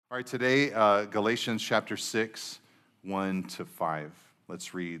All right, today, Galatians chapter 6, 1 to 5.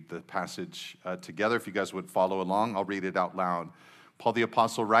 Let's read the passage together. If you guys would follow along, I'll read it out loud. Paul the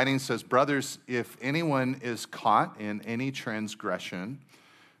Apostle writing says, "Brothers, if anyone is caught in any transgression,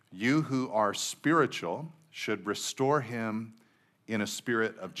 you who are spiritual should restore him in a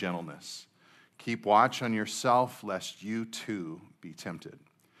spirit of gentleness. Keep watch on yourself, lest you too be tempted."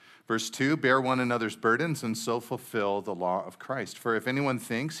 Verse 2, "Bear one another's burdens and so fulfill the law of Christ. For if anyone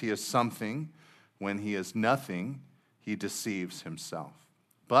thinks he is something when he is nothing, he deceives himself.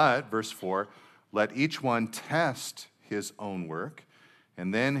 But," verse 4, "let each one test his own work,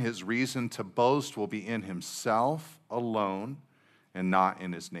 and then his reason to boast will be in himself alone and not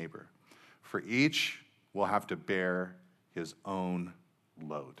in his neighbor. For each will have to bear his own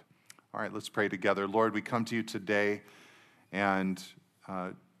load." All right, let's pray together. Lord, we come to you today, and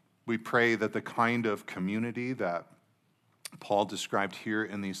we pray that the kind of community that Paul described here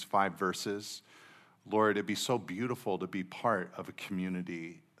in these 5 verses, Lord, it'd be so beautiful to be part of a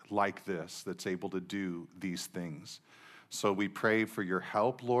community like this that's able to do these things. So we pray for your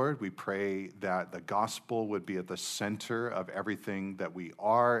help, Lord. We pray that the gospel would be at the center of everything that we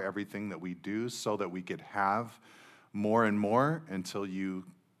are, everything that we do, so that we could have more and more until you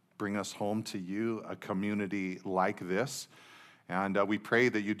bring us home to you, a community like this. And we pray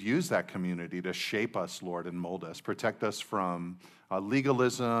that you'd use that community to shape us, Lord, and mold us. Protect us from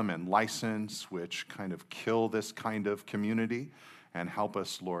legalism and license, which kind of kill this kind of community. And help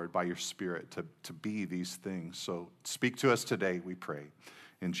us, Lord, by your Spirit to be these things. So speak to us today, we pray.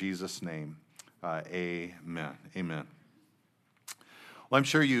 In Jesus' name, amen. Amen. Well, I'm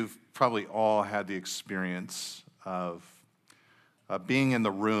sure you've probably all had the experience of being in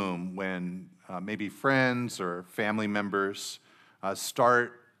the room when maybe friends or family members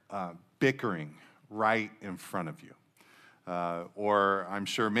start bickering right in front of you. Or I'm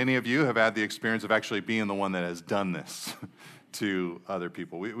sure many of you have had the experience of actually being the one that has done this to other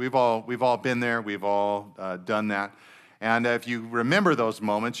people. We've all been there. We've all done that. And if you remember those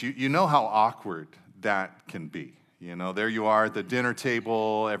moments, you know how awkward that can be. You know, there you are at the dinner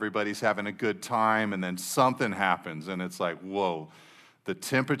table, everybody's having a good time, and then something happens, and it's like, whoa, the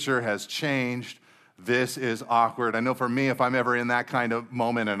temperature has changed. This is awkward. I know for me, if I'm ever in that kind of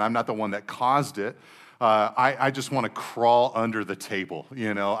moment and I'm not the one that caused it, I just want to crawl under the table,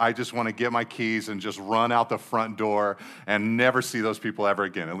 you know. I just want to get my keys and just run out the front door and never see those people ever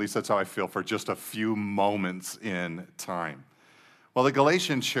again. At least that's how I feel for just a few moments in time. Well, the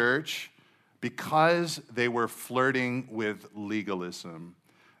Galatian church, because they were flirting with legalism,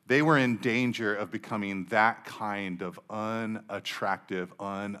 they were in danger of becoming that kind of unattractive,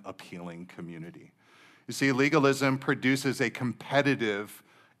 unappealing community. You see, legalism produces a competitive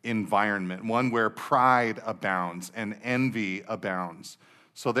environment, one where pride abounds and envy abounds.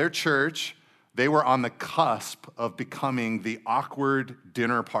 So their church, they were on the cusp of becoming the awkward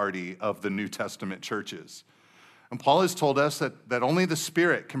dinner party of the New Testament churches. And Paul has told us that only the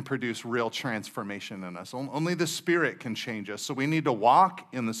Spirit can produce real transformation in us. Only the Spirit can change us. So we need to walk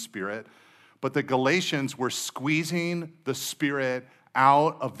in the Spirit. But the Galatians were squeezing the Spirit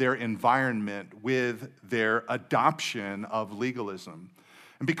out of their environment with their adoption of legalism.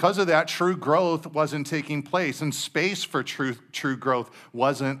 And because of that, true growth wasn't taking place, and space for true growth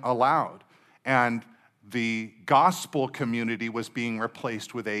wasn't allowed. And the gospel community was being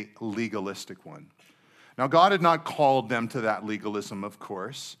replaced with a legalistic one. Now, God had not called them to that legalism, of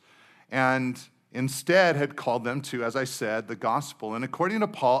course, and instead had called them to, as I said, the gospel. And according to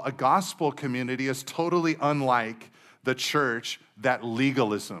Paul, a gospel community is totally unlike the church that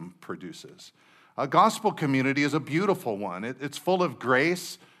legalism produces. A gospel community is a beautiful one. It's full of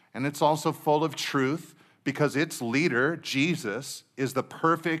grace, and it's also full of truth, because its leader, Jesus, is the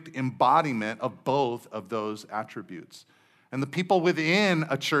perfect embodiment of both of those attributes. And the people within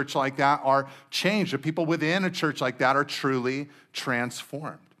a church like that are changed. The people within a church like that are truly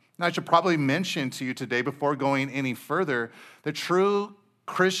transformed. Now, I should probably mention to you today, before going any further, that true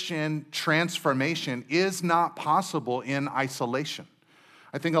Christian transformation is not possible in isolation.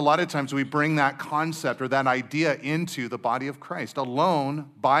 I think a lot of times we bring that concept or that idea into the body of Christ. Alone,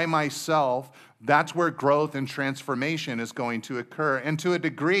 by myself, that's where growth and transformation is going to occur. And to a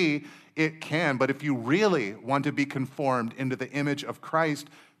degree, it can. But if you really want to be conformed into the image of Christ,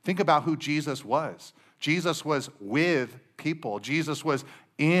 think about who Jesus was. Jesus was with people. Jesus was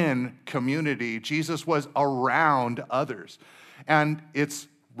in community. Jesus was around others. And it's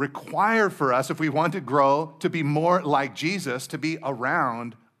required for us, if we want to grow, to be more like Jesus, to be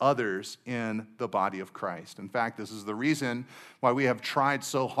around others in the body of Christ. In fact, this is the reason why we have tried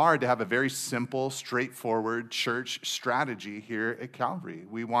so hard to have a very simple, straightforward church strategy here at Calvary.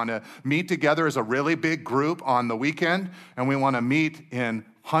 We want to meet together as a really big group on the weekend, and we want to meet in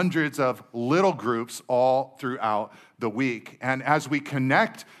hundreds of little groups all throughout the week. And as we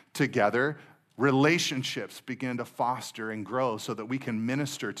connect together, relationships begin to foster and grow so that we can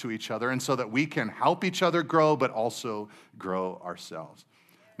minister to each other and so that we can help each other grow, but also grow ourselves.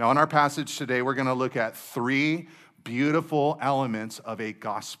 Now, in our passage today, we're going to look at 3 beautiful elements of a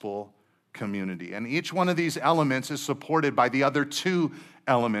gospel community. And each one of these elements is supported by the other 2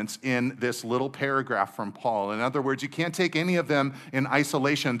 elements in this little paragraph from Paul. In other words, you can't take any of them in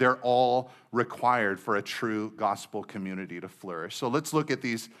isolation. They're all required for a true gospel community to flourish. So let's look at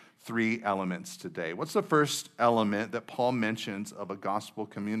these 3 elements today. What's the first element that Paul mentions of a gospel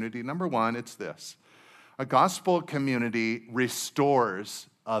community? Number 1, it's this. A gospel community restores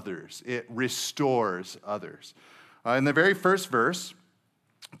others. It restores others. In the very first verse,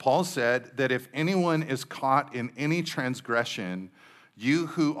 Paul said that if anyone is caught in any transgression, you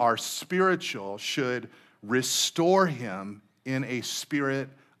who are spiritual should restore him in a spirit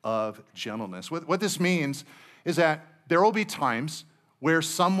of gentleness. What this means is that there will be times where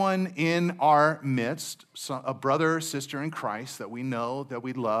someone in our midst, a brother or sister in Christ that we know, that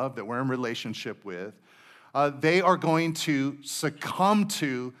we love, that we're in relationship with, they are going to succumb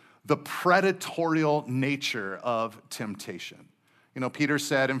to the predatorial nature of temptation. You know, Peter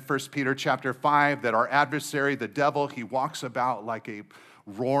said in 1 Peter chapter 5 that our adversary, the devil, he walks about like a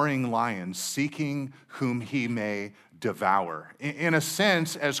roaring lion, seeking whom he may devour. In a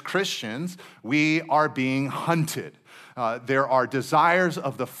sense, as Christians, we are being hunted. There are desires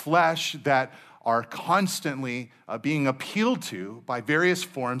of the flesh that are constantly being appealed to by various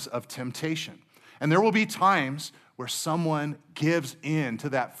forms of temptation. And there will be times where someone gives in to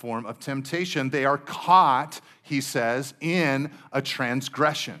that form of temptation. They are caught, he says, in a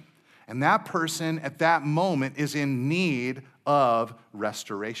transgression. And that person at that moment is in need of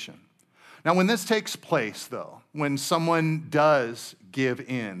restoration. Now, when this takes place, though, when someone does give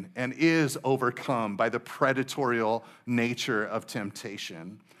in and is overcome by the predatorial nature of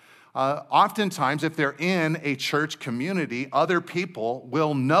temptation, oftentimes, if they're in a church community, other people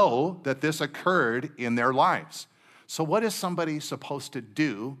will know that this occurred in their lives. So what is somebody supposed to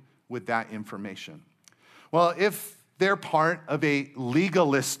do with that information? Well, if they're part of a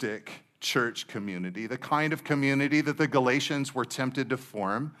legalistic church community, the kind of community that the Galatians were tempted to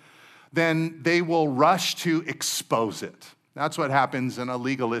form, then they will rush to expose it. That's what happens in a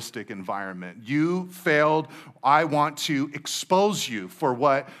legalistic environment. You failed. I want to expose you for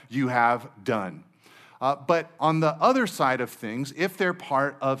what you have done. But on the other side of things, if they're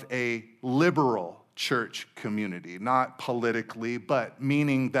part of a liberal church community, not politically, but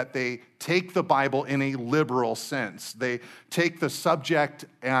meaning that they take the Bible in a liberal sense. They take the subject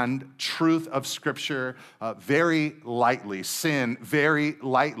and truth of Scripture very lightly, sin very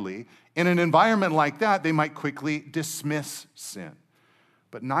lightly. In an environment like that, they might quickly dismiss sin.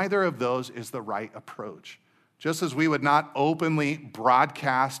 But neither of those is the right approach. Just as we would not openly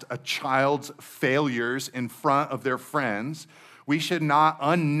broadcast a child's failures in front of their friends, we should not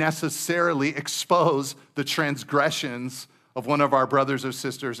unnecessarily expose the transgressions of one of our brothers or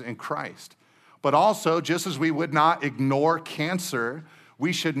sisters in Christ. But also, just as we would not ignore cancer,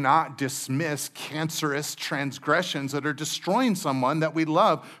 we should not dismiss cancerous transgressions that are destroying someone that we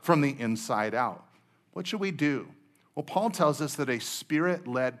love from the inside out. What should we do? Well, Paul tells us that a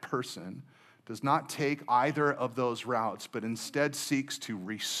spirit-led person does not take either of those routes, but instead seeks to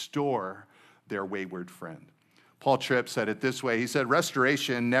restore their wayward friend. Paul Tripp said it this way. He said,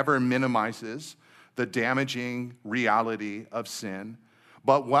 restoration never minimizes the damaging reality of sin,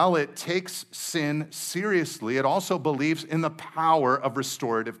 but while it takes sin seriously, it also believes in the power of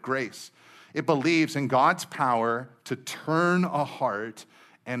restorative grace. It believes in God's power to turn a heart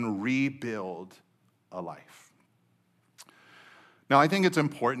and rebuild a life. Now, I think it's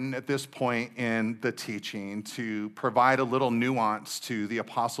important at this point in the teaching to provide a little nuance to the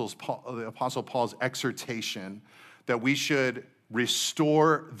Apostle Paul's exhortation that we should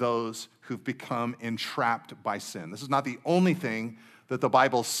restore those who've become entrapped by sin. This is not the only thing that the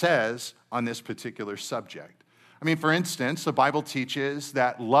Bible says on this particular subject. I mean, for instance, the Bible teaches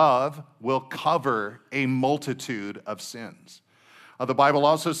that love will cover a multitude of sins. The Bible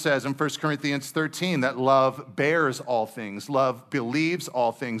also says in 1 Corinthians 13 that love bears all things, love believes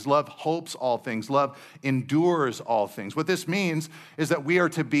all things, love hopes all things, love endures all things. What this means is that we are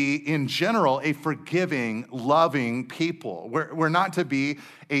to be, in general, a forgiving, loving people. We're not to be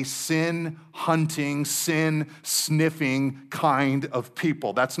a sin-hunting, sin-sniffing kind of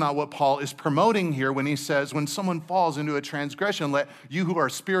people. That's not what Paul is promoting here when he says, when someone falls into a transgression, let you who are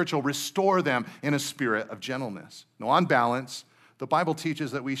spiritual restore them in a spirit of gentleness. No, on balance, the Bible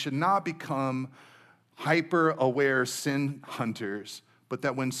teaches that we should not become hyper-aware sin hunters, but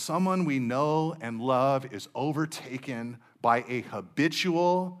that when someone we know and love is overtaken by a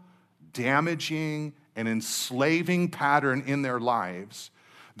habitual, damaging, and enslaving pattern in their lives,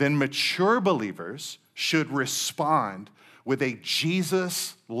 then mature believers should respond with a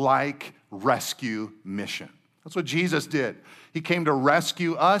Jesus-like rescue mission. That's what Jesus did. He came to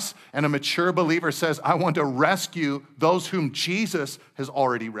rescue us, and a mature believer says, I want to rescue those whom Jesus has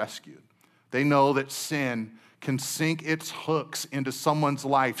already rescued. They know that sin can sink its hooks into someone's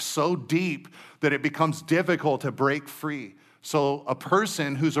life so deep that it becomes difficult to break free. So a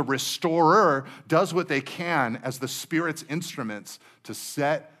person who's a restorer does what they can as the Spirit's instruments to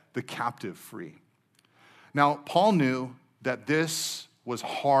set the captive free. Now, Paul knew that this was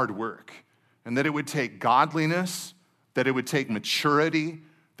hard work and that it would take godliness, that it would take maturity,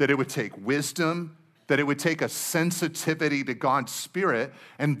 that it would take wisdom, that it would take a sensitivity to God's Spirit.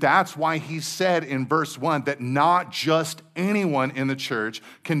 And that's why he said in verse 1 that not just anyone in the church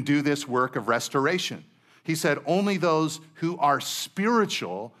can do this work of restoration. He said only those who are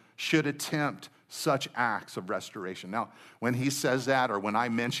spiritual should attempt such acts of restoration. Now, when he says that, or when I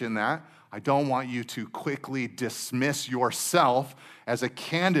mention that, I don't want you to quickly dismiss yourself as a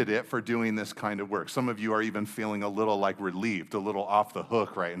candidate for doing this kind of work. Some of you are even feeling a little like relieved, a little off the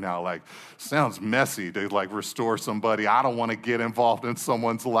hook right now. Like, sounds messy to like restore somebody. I don't want to get involved in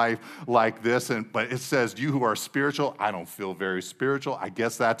someone's life like this. But it says, you who are spiritual, I don't feel very spiritual. I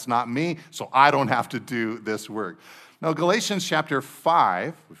guess that's not me, so I don't have to do this work. Now, Galatians chapter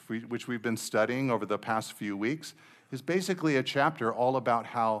 5, which we've been studying over the past few weeks, is basically a chapter all about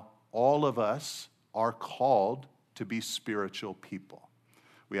how all of us are called to be spiritual people.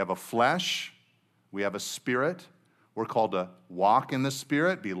 We have a flesh, we have a spirit. We're called to walk in the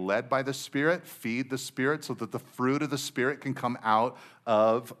Spirit, be led by the Spirit, feed the Spirit so that the fruit of the Spirit can come out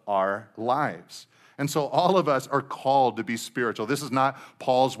of our lives. And so all of us are called to be spiritual. This is not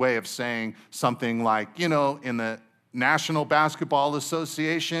Paul's way of saying something like, in the National Basketball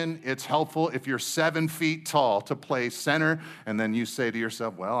Association, it's helpful if you're 7 feet tall to play center, and then you say to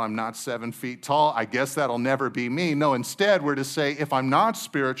yourself, well, I'm not 7 feet tall. I guess that'll never be me. No, instead, we're to say, if I'm not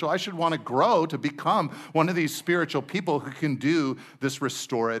spiritual, I should want to grow to become one of these spiritual people who can do this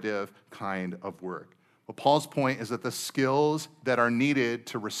restorative kind of work. Well, Paul's point is that the skills that are needed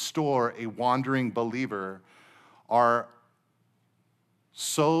to restore a wandering believer are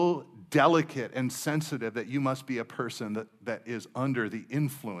so delicate and sensitive that you must be a person that is under the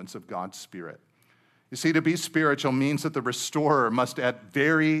influence of God's Spirit. You see, to be spiritual means that the restorer must at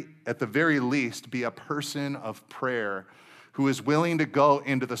the very least be a person of prayer who is willing to go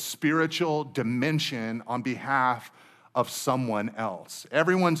into the spiritual dimension on behalf of someone else.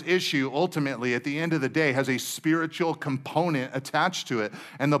 Everyone's issue, ultimately, at the end of the day, has a spiritual component attached to it,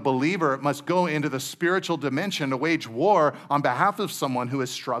 and the believer must go into the spiritual dimension to wage war on behalf of someone who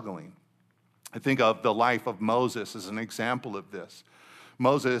is struggling. I think of the life of Moses as an example of this.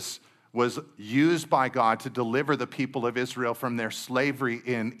 Moses was used by God to deliver the people of Israel from their slavery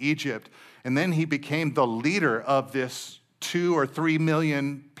in Egypt, and then he became the leader of this 2 or 3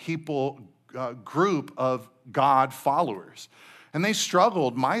 million people group of God followers. And they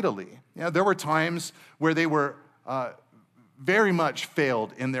struggled mightily. There were times where they were very much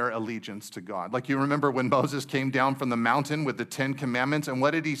failed in their allegiance to God. Like you remember when Moses came down from the mountain with the 10 commandments, and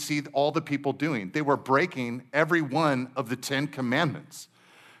what did he see all the people doing? They were breaking every one of the 10 commandments.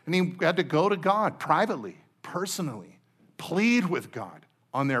 And he had to go to God privately, personally, plead with God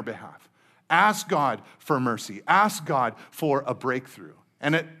on their behalf. Ask God for mercy. Ask God for a breakthrough.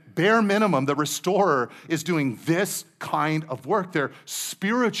 And at bare minimum, the restorer is doing this kind of work. They're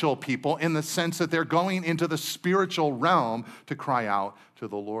spiritual people in the sense that they're going into the spiritual realm to cry out to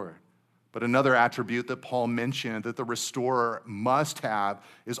the Lord. But another attribute that Paul mentioned that the restorer must have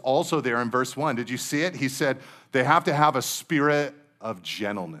is also there in verse 1. Did you see it? He said they have to have a spirit of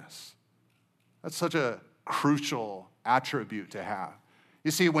gentleness. That's such a crucial attribute to have.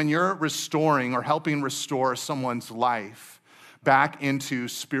 You see, when you're restoring or helping restore someone's life back into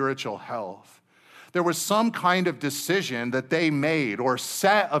spiritual health, There was some kind of decision that they made or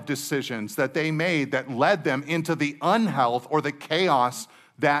set of decisions that they made that led them into the unhealth or the chaos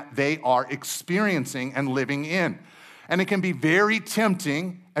that they are experiencing and living in. And it can be very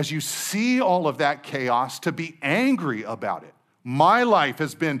tempting as you see all of that chaos to be angry about it. My life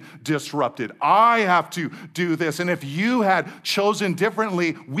has been disrupted. I have to do this. And if you had chosen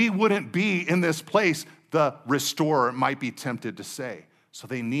differently, we wouldn't be in this place, the restorer might be tempted to say. So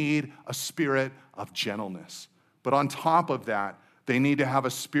they need a spirit of gentleness. But on top of that, they need to have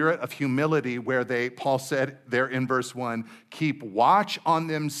a spirit of humility where Paul said there in verse 1, keep watch on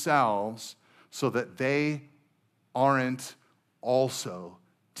themselves so that they aren't also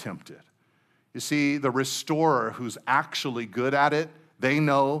tempted. You see, the restorer who's actually good at it, they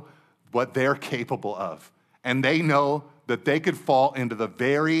know what they're capable of. And they know that they could fall into the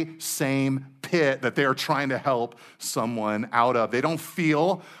very same pit that they're trying to help someone out of. They don't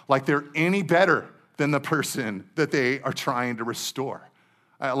feel like they're any better than the person that they are trying to restore.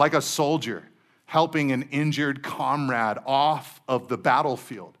 Like a soldier helping an injured comrade off of the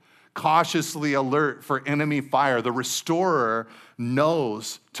battlefield, cautiously alert for enemy fire. The restorer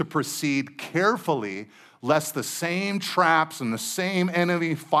knows to proceed carefully lest the same traps and the same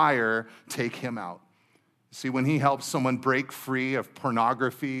enemy fire take him out. See, when he helps someone break free of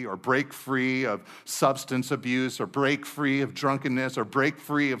pornography or break free of substance abuse or break free of drunkenness or break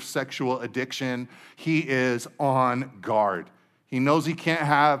free of sexual addiction, he is on guard. He knows he can't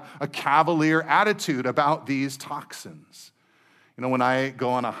have a cavalier attitude about these toxins. You know, when I go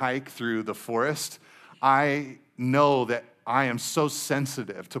on a hike through the forest, I know that I am so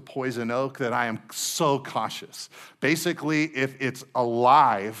sensitive to poison oak that I am so cautious. Basically, if it's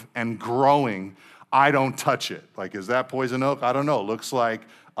alive and growing, I don't touch it. Like, is that poison oak? I don't know. It looks like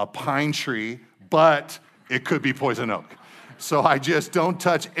a pine tree, but it could be poison oak. So I just don't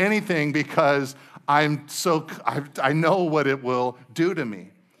touch anything because I know what it will do to me.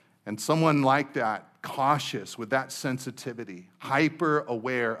 And someone like that, cautious with that sensitivity, hyper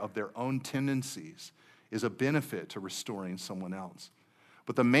aware of their own tendencies, is a benefit to restoring someone else.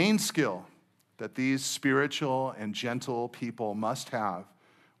 But the main skill that these spiritual and gentle people must have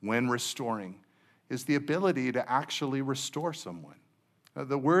when restoring is the ability to actually restore someone.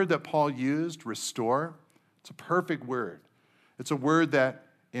 The word that Paul used, restore, it's a perfect word. It's a word that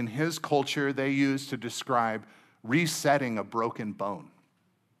in his culture they used to describe resetting a broken bone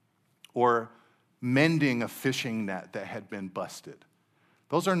or mending a fishing net that had been busted.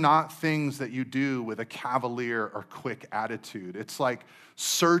 Those are not things that you do with a cavalier or quick attitude. It's like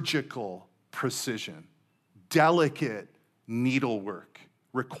surgical precision, delicate needlework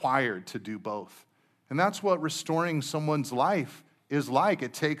required to do both. And that's what restoring someone's life is like.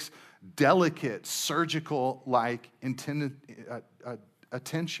 It takes delicate, surgical-like attention.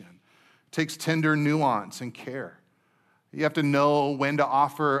 It takes tender nuance and care. You have to know when to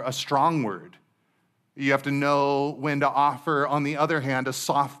offer a strong word. You have to know when to offer, on the other hand, a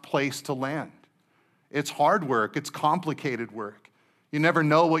soft place to land. It's hard work. It's complicated work. You never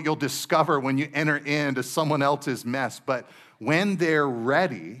know what you'll discover when you enter into someone else's mess. But when they're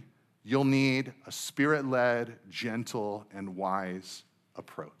ready, you'll need a spirit-led, gentle, and wise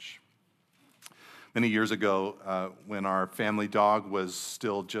approach. Many years ago, when our family dog was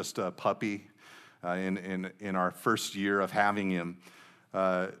still just a puppy, in our first year of having him,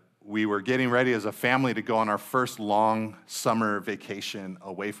 we were getting ready as a family to go on our first long summer vacation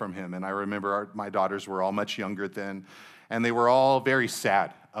away from him. And I remember my daughters were all much younger then, and they were all very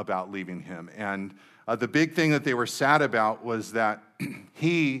sad about leaving him. And the big thing that they were sad about was that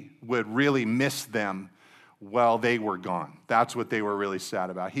he would really miss them while they were gone. That's what they were really sad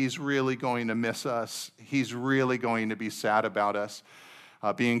about. He's really going to miss us. He's really going to be sad about us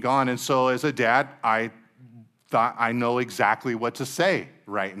being gone. And so as a dad, I thought I know exactly what to say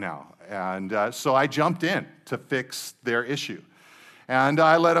right now. And so I jumped in to fix their issue. And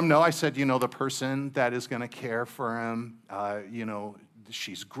I let them know, I said, the person that is going to care for him,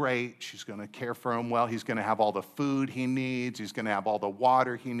 she's great. She's going to care for him well. He's going to have all the food he needs. He's going to have all the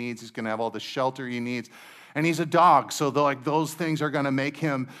water he needs. He's going to have all the shelter he needs. And he's a dog, so those things are going to make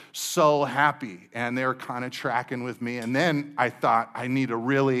him so happy. And they're kind of tracking with me. And then I thought, I need to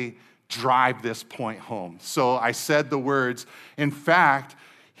really drive this point home. So I said the words, in fact,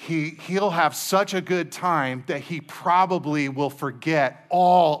 he'll have such a good time that he probably will forget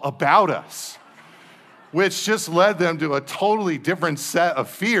all about us. Which just led them to a totally different set of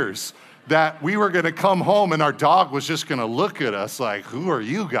fears, that we were going to come home and our dog was just going to look at us like, who are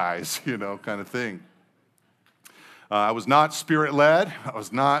you guys, kind of thing. I was not spirit-led. I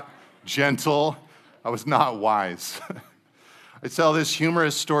was not gentle. I was not wise. I tell this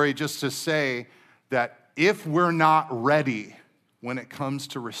humorous story just to say that if we're not ready when it comes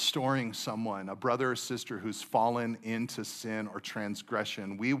to restoring someone, a brother or sister who's fallen into sin or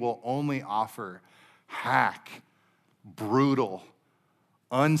transgression, we will only offer hack, brutal,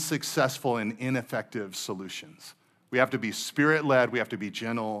 unsuccessful, and ineffective solutions. We have to be spirit-led, we have to be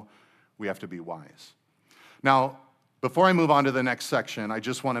gentle, we have to be wise. Now, before I move on to the next section, I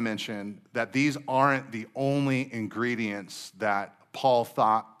just want to mention that these aren't the only ingredients that Paul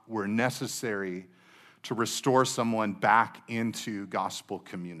thought were necessary to restore someone back into gospel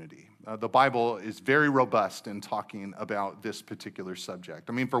community. The Bible is very robust in talking about this particular subject.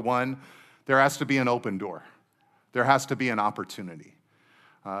 I mean, for one, there has to be an open door. There has to be an opportunity.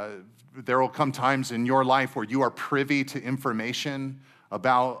 There will come times in your life where you are privy to information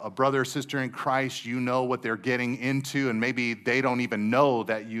about a brother or sister in Christ. You know what they're getting into, and maybe they don't even know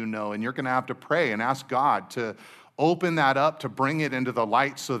that you know, and you're going to have to pray and ask God to open that up, to bring it into the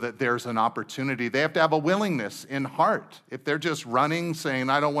light so that there's an opportunity. They have to have a willingness in heart. If they're just running, saying,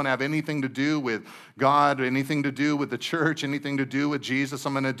 I don't want to have anything to do with God, anything to do with the church, anything to do with Jesus,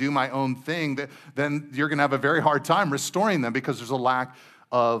 I'm going to do my own thing, then you're going to have a very hard time restoring them because there's a lack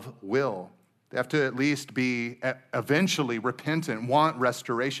of will. They have to at least be eventually repentant, want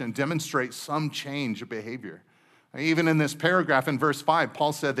restoration, demonstrate some change of behavior. Even in this paragraph in verse 5,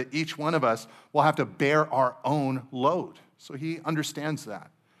 Paul said that each one of us will have to bear our own load. So he understands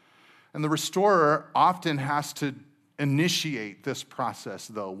that. And the restorer often has to initiate this process,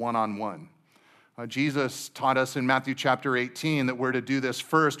 though, one-on-one. Jesus taught us in Matthew chapter 18 that we're to do this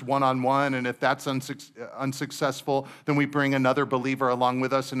first one-on-one, and if that's unsuccessful, then we bring another believer along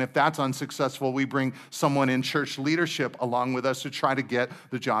with us, and if that's unsuccessful, we bring someone in church leadership along with us to try to get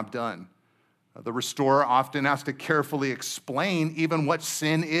the job done. The restorer often has to carefully explain even what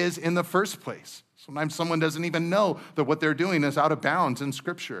sin is in the first place. Sometimes someone doesn't even know that what they're doing is out of bounds in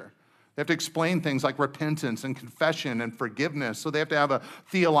Scripture. They have to explain things like repentance and confession and forgiveness. So they have to have a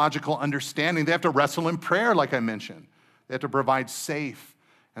theological understanding. They have to wrestle in prayer, like I mentioned. They have to provide safe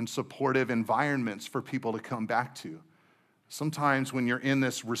and supportive environments for people to come back to. Sometimes when you're in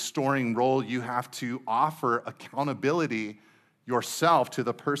this restoring role, you have to offer accountability yourself to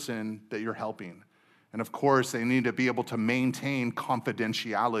the person that you're helping. And of course, they need to be able to maintain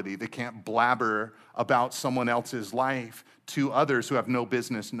confidentiality. They can't blabber about someone else's life to others who have no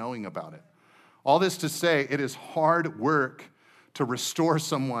business knowing about it. All this to say, it is hard work to restore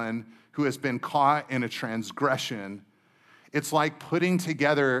someone who has been caught in a transgression. It's like putting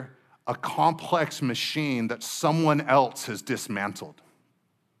together a complex machine that someone else has dismantled.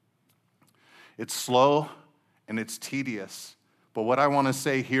 It's slow and it's tedious. But what I want to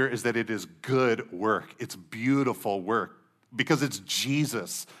say here is that it is good work. It's beautiful work because it's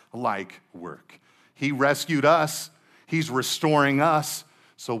Jesus-like work. He rescued us. He's restoring us.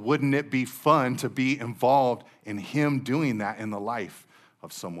 So wouldn't it be fun to be involved in him doing that in the life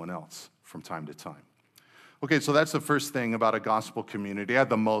of someone else from time to time? Okay, so that's the first thing about a gospel community. I had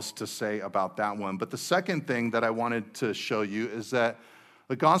the most to say about that one. But the second thing that I wanted to show you is that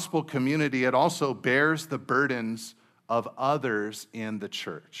the gospel community, it also bears the burdens of others in the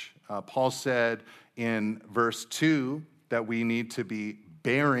church. Paul said in verse 2 that we need to be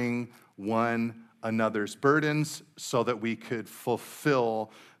bearing one another's burdens so that we could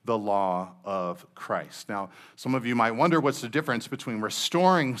fulfill the law of Christ. Now, some of you might wonder what's the difference between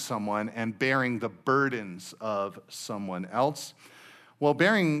restoring someone and bearing the burdens of someone else. Well,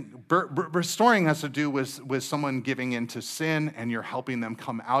 restoring has to do with someone giving into sin and you're helping them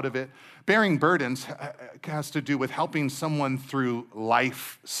come out of it. Bearing burdens has to do with helping someone through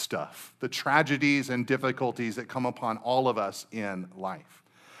life stuff, the tragedies and difficulties that come upon all of us in life.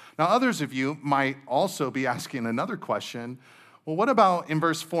 Now, others of you might also be asking another question. Well, what about in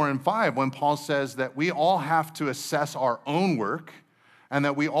verse 4 and 5 when Paul says that we all have to assess our own work and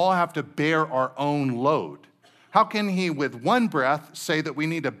that we all have to bear our own load? How can he with one breath say that we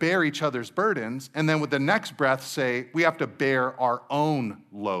need to bear each other's burdens and then with the next breath say we have to bear our own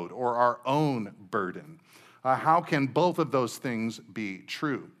load or our own burden? How can both of those things be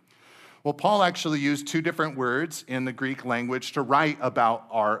true? Well, Paul actually used two different words in the Greek language to write about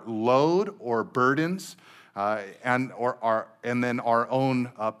our load or burdens and then our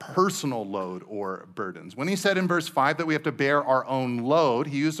own personal load or burdens. When he said in verse 5 that we have to bear our own load,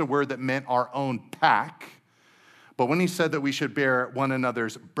 he used a word that meant our own pack. But when he said that we should bear one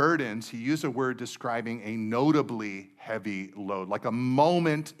another's burdens, he used a word describing a notably heavy load, like a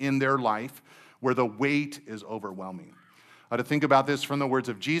moment in their life where the weight is overwhelming. To think about this from the words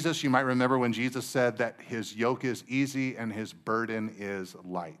of Jesus, you might remember when Jesus said that his yoke is easy and his burden is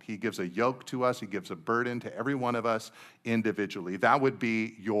light. He gives a yoke to us. He gives a burden to every one of us individually. That would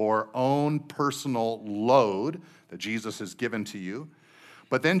be your own personal load that Jesus has given to you.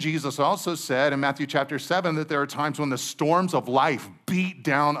 But then Jesus also said in Matthew chapter 7 that there are times when the storms of life beat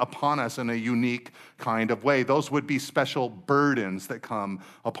down upon us in a unique kind of way. Those would be special burdens that come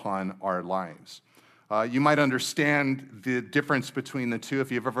upon our lives. You might understand the difference between the two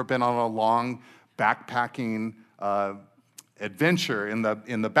if you've ever been on a long backpacking adventure in the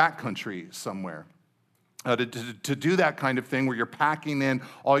backcountry somewhere. To do that kind of thing where you're packing in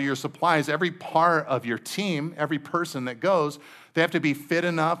all your supplies, every part of your team, every person that goes, they have to be fit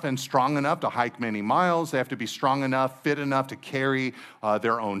enough and strong enough to hike many miles. They have to be strong enough, fit enough to carry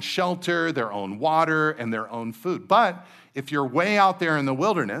their own shelter, their own water, and their own food. But if you're way out there in the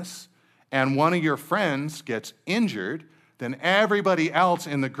wilderness and one of your friends gets injured, then everybody else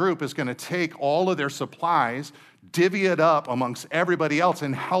in the group is going to take all of their supplies, divvy it up amongst everybody else,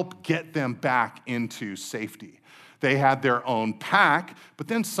 and help get them back into safety. They had their own pack, but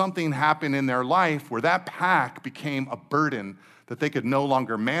then something happened in their life where that pack became a burden that they could no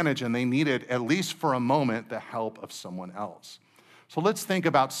longer manage, and they needed, at least for a moment, the help of someone else. So let's think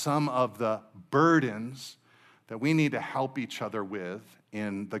about some of the burdens that we need to help each other with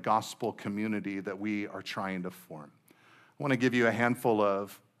in the gospel community that we are trying to form. I want to give you a handful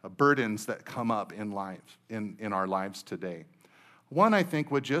of burdens that come up in our lives today. One, I think,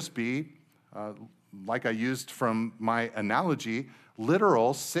 would just be, like I used from my analogy,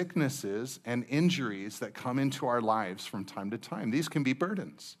 literal sicknesses and injuries that come into our lives from time to time. These can be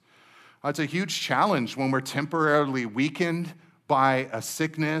burdens. It's a huge challenge when we're temporarily weakened by a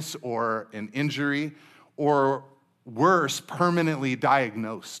sickness or an injury, or worse, permanently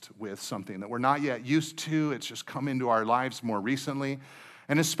diagnosed with something that we're not yet used to. It's just come into our lives more recently.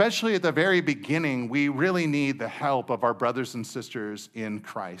 And especially at the very beginning, we really need the help of our brothers and sisters in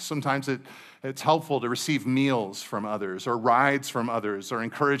Christ. Sometimes it's helpful to receive meals from others, or rides from others, or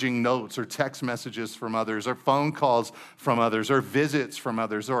encouraging notes, or text messages from others, or phone calls from others, or visits from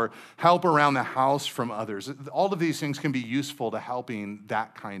others, or help around the house from others. All of these things can be useful to helping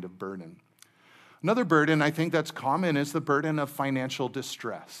that kind of burden. Another burden I think that's common is the burden of financial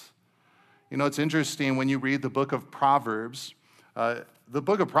distress. You know, it's interesting when you read the book of Proverbs. The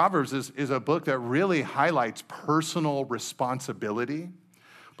book of Proverbs is a book that really highlights personal responsibility.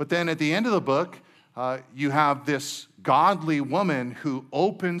 But then at the end of the book, you have this godly woman who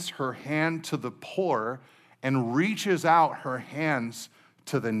opens her hand to the poor and reaches out her hands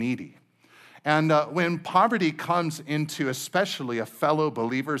to the needy. And when poverty comes into especially a fellow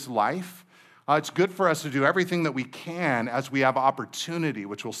believer's life, it's good for us to do everything that we can as we have opportunity,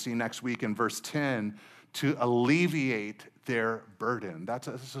 which we'll see next week in verse 10, to alleviate their burden. That's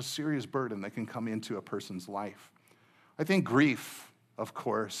a serious burden that can come into a person's life. I think grief, of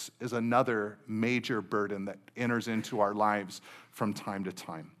course, is another major burden that enters into our lives from time to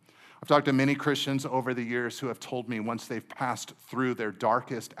time. I've talked to many Christians over the years who have told me once they've passed through their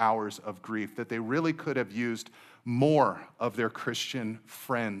darkest hours of grief that they really could have used more of their Christian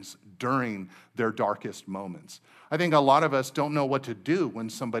friends during their darkest moments. I think a lot of us don't know what to do when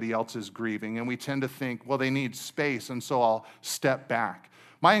somebody else is grieving, and we tend to think, well, they need space, and so I'll step back.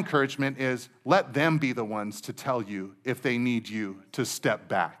 My encouragement is let them be the ones to tell you if they need you to step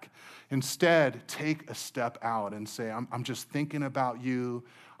back. Instead, take a step out and say, I'm just thinking about you.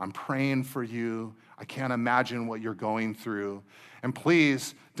 I'm praying for you. I can't imagine what you're going through. And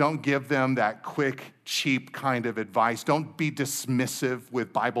please don't give them that quick, cheap kind of advice. Don't be dismissive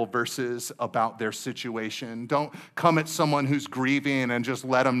with Bible verses about their situation. Don't come at someone who's grieving and just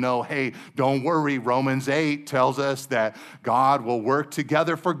let them know, hey, don't worry. Romans 8 tells us that God will work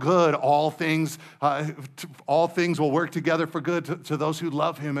together for good. All things will work together for good to those who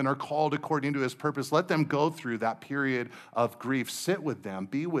love him and are called according to his purpose. Let them go through that period of grief. Sit with them,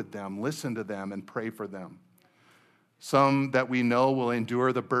 be with them, listen to them, and pray for them. Some that we know will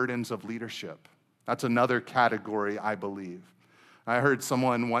endure the burdens of leadership. That's another category, I believe. I heard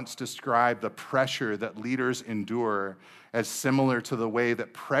someone once describe the pressure that leaders endure as similar to the way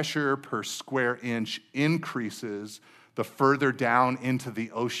that pressure per square inch increases the further down into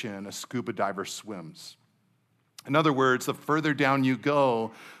the ocean a scuba diver swims. In other words, the further down you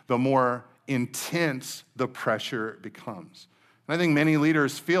go, the more intense the pressure becomes. I think many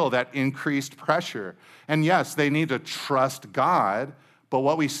leaders feel that increased pressure. And yes, they need to trust God, but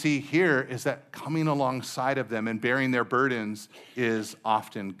what we see here is that coming alongside of them and bearing their burdens is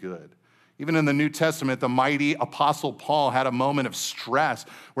often good. Even in the New Testament, the mighty Apostle Paul had a moment of stress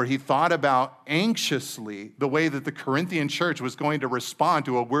where he thought about anxiously the way that the Corinthian church was going to respond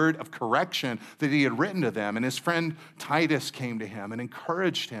to a word of correction that he had written to them. And his friend Titus came to him and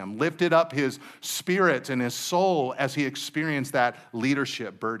encouraged him, lifted up his spirit and his soul as he experienced that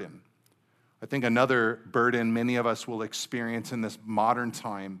leadership burden. I think another burden many of us will experience in this modern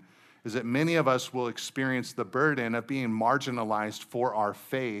time is that many of us will experience the burden of being marginalized for our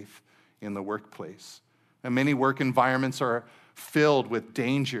faith in the workplace. And many work environments are filled with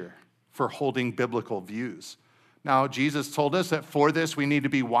danger for holding biblical views. Now, Jesus told us that for this we need to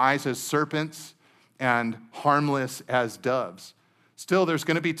be wise as serpents and harmless as doves. Still, there's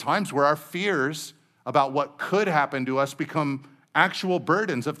going to be times where our fears about what could happen to us become actual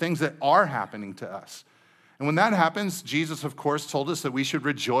burdens of things that are happening to us. And when that happens, Jesus, of course, told us that we should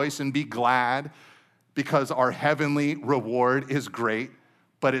rejoice and be glad because our heavenly reward is great.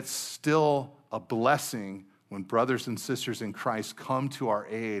 But it's still a blessing when brothers and sisters in Christ come to our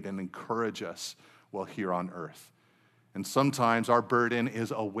aid and encourage us while here on earth. And sometimes our burden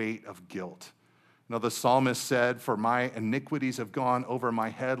is a weight of guilt. You know, the psalmist said, "For my iniquities have gone over my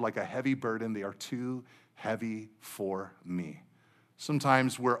head like a heavy burden. They are too heavy for me."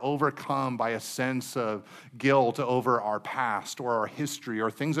 Sometimes we're overcome by a sense of guilt over our past or our history or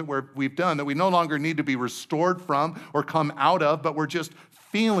things that we've done that we no longer need to be restored from or come out of, but we're just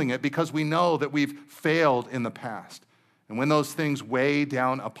feeling it because we know that we've failed in the past. And when those things weigh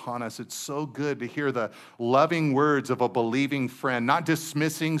down upon us, it's so good to hear the loving words of a believing friend, not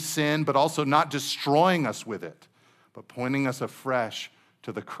dismissing sin, but also not destroying us with it, but pointing us afresh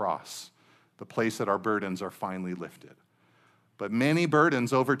to the cross, the place that our burdens are finally lifted. But many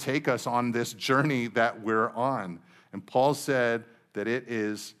burdens overtake us on this journey that we're on. And Paul said that it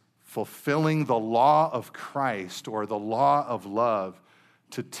is fulfilling the law of Christ or the law of love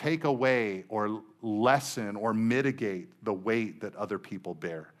to take away or lessen or mitigate the weight that other people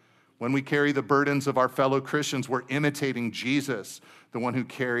bear. When we carry the burdens of our fellow Christians, we're imitating Jesus, the one who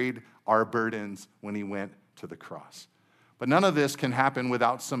carried our burdens when he went to the cross. But none of this can happen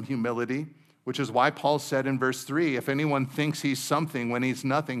without some humility, which is why Paul said in verse 3, if anyone thinks he's something when he's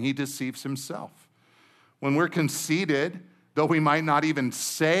nothing, he deceives himself. When we're conceited, though we might not even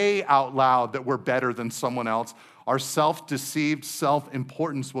say out loud that we're better than someone else, our self-deceived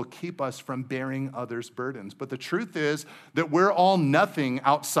self-importance will keep us from bearing others' burdens. But the truth is that we're all nothing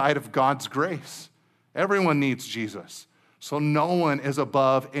outside of God's grace. Everyone needs Jesus. So no one is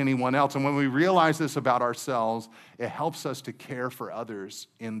above anyone else. And when we realize this about ourselves, it helps us to care for others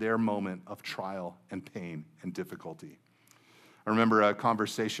in their moment of trial and pain and difficulty. I remember a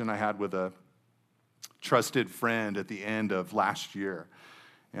conversation I had with a trusted friend at the end of last year.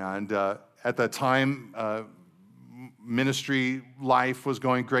 And at that time, ministry life was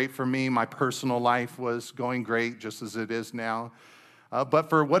going great for me. My personal life was going great, just as it is now. But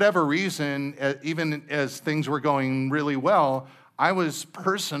for whatever reason, even as things were going really well, I was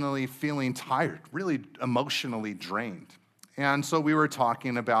personally feeling tired, really emotionally drained. And so we were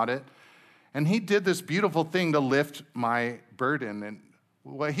talking about it. And he did this beautiful thing to lift my burden. And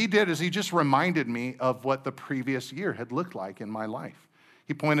what he did is he just reminded me of what the previous year had looked like in my life.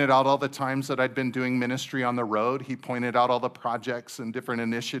 He pointed out all the times that I'd been doing ministry on the road. He pointed out all the projects and different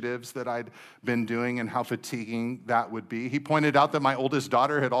initiatives that I'd been doing and how fatiguing that would be. He pointed out that my oldest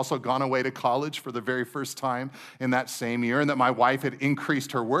daughter had also gone away to college for the very first time in that same year, and that my wife had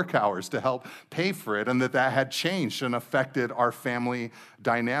increased her work hours to help pay for it, and that had changed and affected our family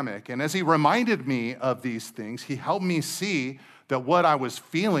dynamic. And as he reminded me of these things, he helped me see that what I was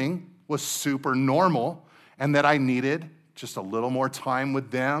feeling was super normal and that I needed just a little more time with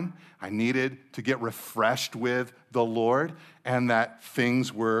them. I needed to get refreshed with the Lord, and that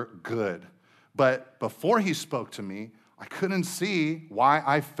things were good. But before he spoke to me, I couldn't see why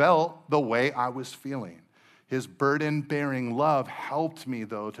I felt the way I was feeling. His burden-bearing love helped me,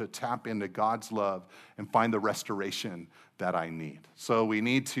 though, to tap into God's love and find the restoration that I need. So we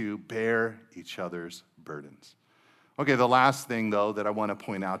need to bear each other's burdens. Okay, the last thing, though, that I want to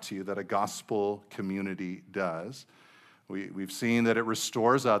point out to you that a gospel community does, we've seen that it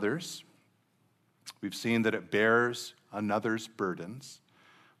restores others. We've seen that it bears another's burdens.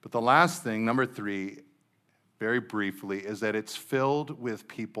 But the last thing, number 3, very briefly, is that it's filled with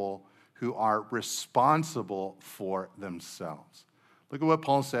people who are responsible for themselves. Look at what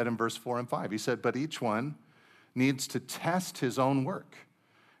Paul said in verse 4 and 5. He said, but each one needs to test his own work,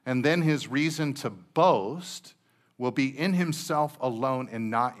 and then his reason to boast will be in himself alone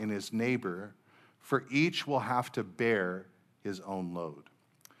and not in his neighbor, for each will have to bear his own load.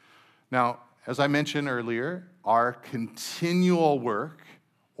 Now, as I mentioned earlier, our continual work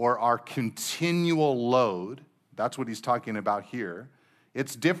or our continual load, that's what he's talking about here,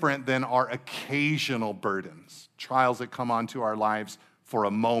 it's different than our occasional burdens, trials that come onto our lives for a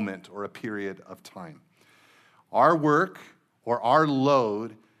moment or a period of time. Our work or our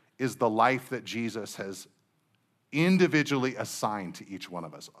load is the life that Jesus has individually assigned to each one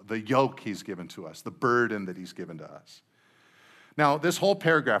of us, the yoke he's given to us, the burden that he's given to us. Now, this whole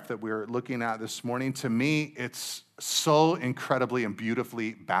paragraph that we're looking at this morning, to me, it's so incredibly and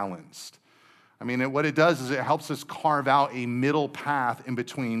beautifully balanced. I mean, what it does is it helps us carve out a middle path in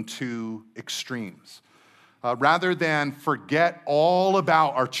between two extremes. Rather than forget all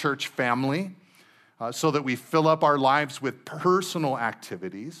about our church family so that we fill up our lives with personal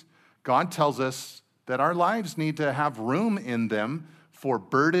activities, God tells us that our lives need to have room in them for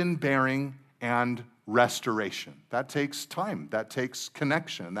burden bearing and restoration. That takes time, that takes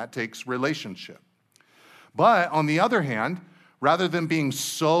connection, that takes relationship. But on the other hand, rather than being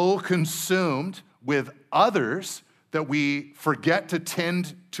so consumed with others that we forget to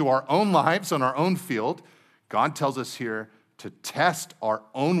tend to our own lives on our own field, God tells us here to test our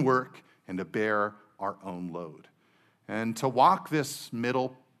own work and to bear our own load. And to walk this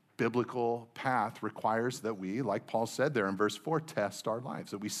middle biblical path requires that we, like Paul said there in verse 4, test our lives,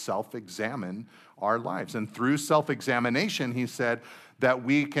 that we self-examine our lives. And through self-examination, he said that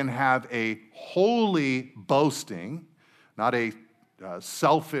we can have a holy boasting, not a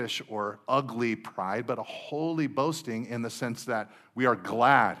selfish or ugly pride, but a holy boasting in the sense that we are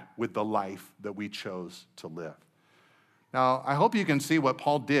glad with the life that we chose to live. Now, I hope you can see what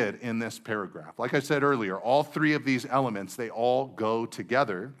Paul did in this paragraph. Like I said earlier, all three of these elements, they all go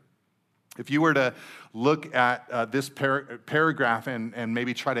together. If you were to look at this paragraph and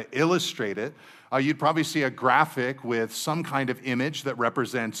maybe try to illustrate it, you'd probably see a graphic with some kind of image that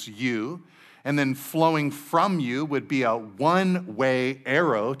represents you, and then flowing from you would be a one-way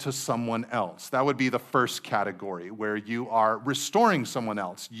arrow to someone else. That would be the first category, where you are restoring someone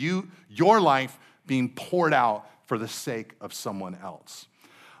else, your life being poured out for the sake of someone else.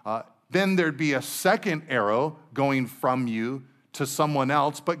 Then there'd be a second arrow going from you to someone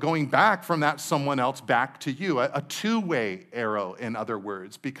else, but going back from that someone else back to you, a two-way arrow, in other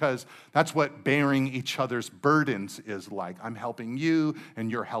words, because that's what bearing each other's burdens is like. I'm helping you,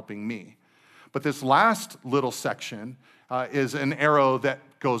 and you're helping me. But this last little section is an arrow that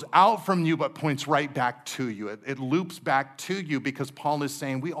goes out from you but points right back to you. It loops back to you because Paul is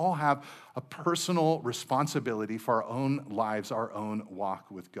saying we all have a personal responsibility for our own lives, our own walk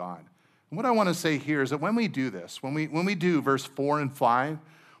with God. And what I want to say here is that when we do this, when we do verse 4 and 5,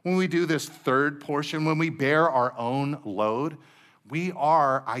 when we do this third portion, when we bear our own load, we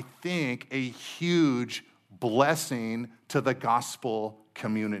are, I think, a huge blessing to the gospel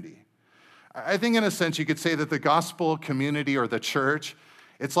community. I think in a sense you could say that the gospel community or the church,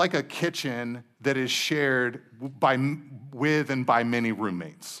 it's like a kitchen that is shared with and by many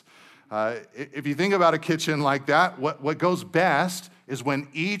roommates. If you think about a kitchen like that, what goes best is when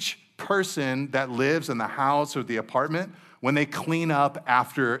each person that lives in the house or the apartment, when they clean up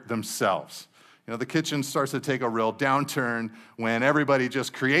after themselves. You know, the kitchen starts to take a real downturn when everybody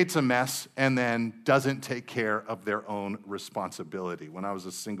just creates a mess and then doesn't take care of their own responsibility. When I was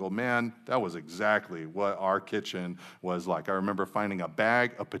a single man, that was exactly what our kitchen was like. I remember finding a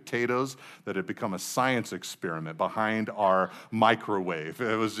bag of potatoes that had become a science experiment behind our microwave.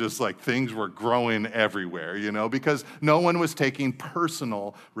 It was just like things were growing everywhere, you know, because no one was taking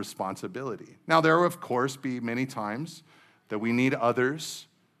personal responsibility. Now, there will, of course, be many times that we need others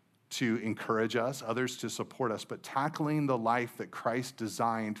to encourage us, others to support us, but tackling the life that Christ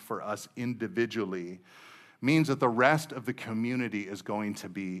designed for us individually means that the rest of the community is going to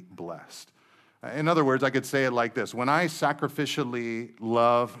be blessed. In other words, I could say it like this: when I sacrificially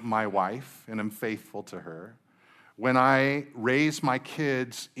love my wife and am faithful to her, when I raise my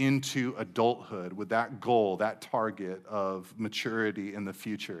kids into adulthood with that goal, that target of maturity in the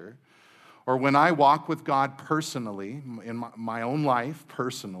future, or when I walk with God personally, in my own life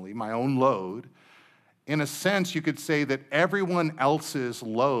personally, my own load, in a sense, you could say that everyone else's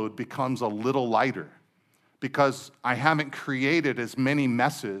load becomes a little lighter because I haven't created as many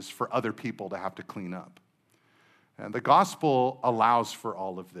messes for other people to have to clean up. And the gospel allows for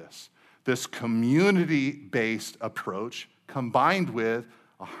all of this community-based approach combined with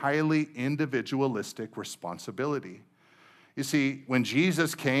a highly individualistic responsibility. You see, when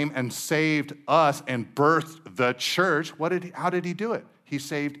Jesus came and saved us and birthed the church, how did he do it? He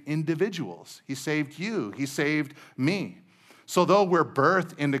saved individuals. He saved you. He saved me. So though we're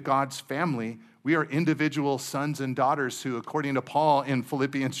birthed into God's family, we are individual sons and daughters who, according to Paul in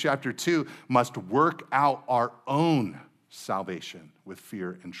Philippians chapter 2, must work out our own salvation with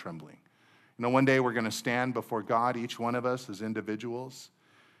fear and trembling. You know, one day we're going to stand before God, each one of us as individuals.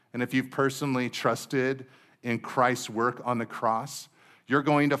 And if you've personally trusted in Christ's work on the cross, you're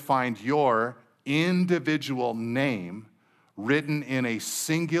going to find your individual name written in a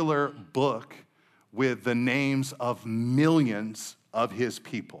singular book with the names of millions of his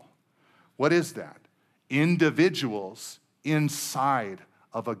people. What is that? Individuals inside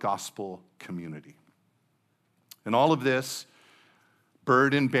of a gospel community. And all of this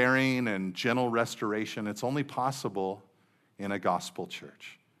burden bearing and gentle restoration, it's only possible in a gospel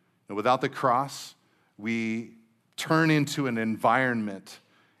church. And without the cross, we turn into an environment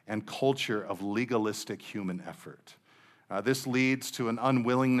and culture of legalistic human effort. This leads to an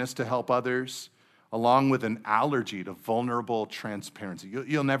unwillingness to help others, along with an allergy to vulnerable transparency.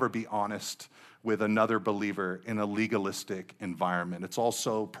 You'll never be honest with another believer in a legalistic environment. It's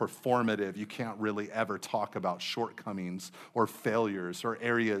also performative. You can't really ever talk about shortcomings or failures or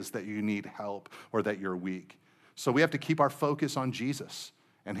areas that you need help or that you're weak. So we have to keep our focus on Jesus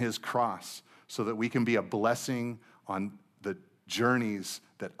and his cross so that we can be a blessing on the journeys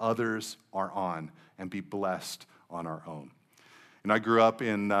that others are on and be blessed on our own. And I grew up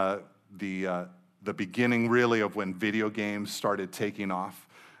in the beginning, really, of when video games started taking off.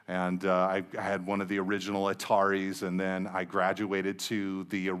 And I had one of the original Ataris, and then I graduated to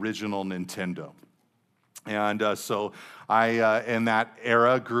the original Nintendo. And so I, in that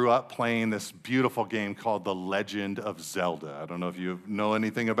era, grew up playing this beautiful game called The Legend of Zelda. I don't know if you know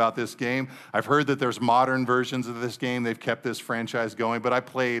anything about this game. I've heard that there's modern versions of this game. They've kept this franchise going, but I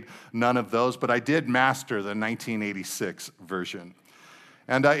played none of those. But I did master the 1986 version.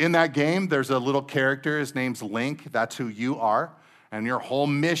 And in that game, there's a little character. His name's Link. That's who you are. And your whole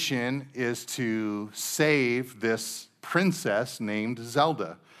mission is to save this princess named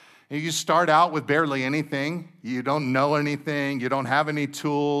Zelda. And you start out with barely anything. You don't know anything. You don't have any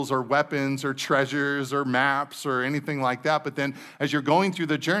tools or weapons or treasures or maps or anything like that. But then as you're going through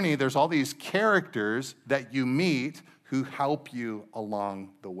the journey, there's all these characters that you meet who help you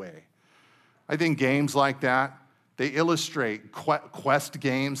along the way. I think games like that, they illustrate quest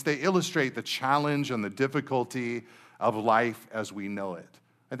games. They illustrate the challenge and the difficulty of life as we know it.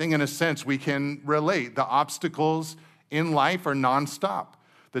 I think in a sense we can relate. The obstacles in life are nonstop.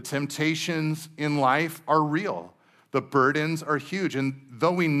 The temptations in life are real. The burdens are huge. And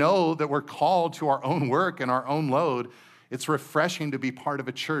though we know that we're called to our own work and our own load, it's refreshing to be part of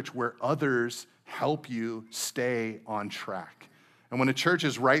a church where others help you stay on track. And when a church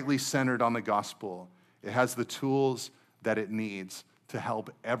is rightly centered on the gospel, it has the tools that it needs to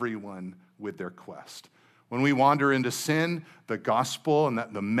help everyone with their quest. When we wander into sin, the gospel and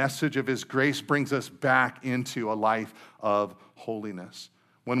the message of his grace brings us back into a life of holiness.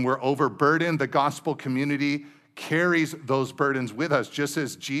 When we're overburdened, the gospel community carries those burdens with us, just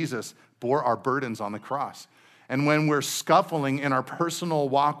as Jesus bore our burdens on the cross. And when we're scuffling in our personal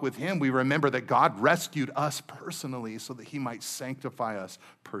walk with him, we remember that God rescued us personally so that he might sanctify us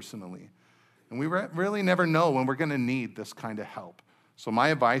personally. And we really never know when we're going to need this kind of help. So my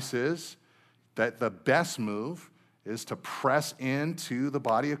advice is that the best move is to press into the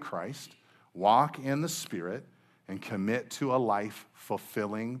body of Christ, walk in the Spirit, and commit to a life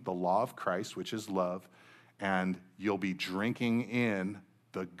fulfilling the law of Christ, which is love, and you'll be drinking in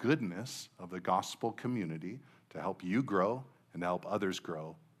the goodness of the gospel community to help you grow and to help others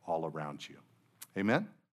grow all around you. Amen?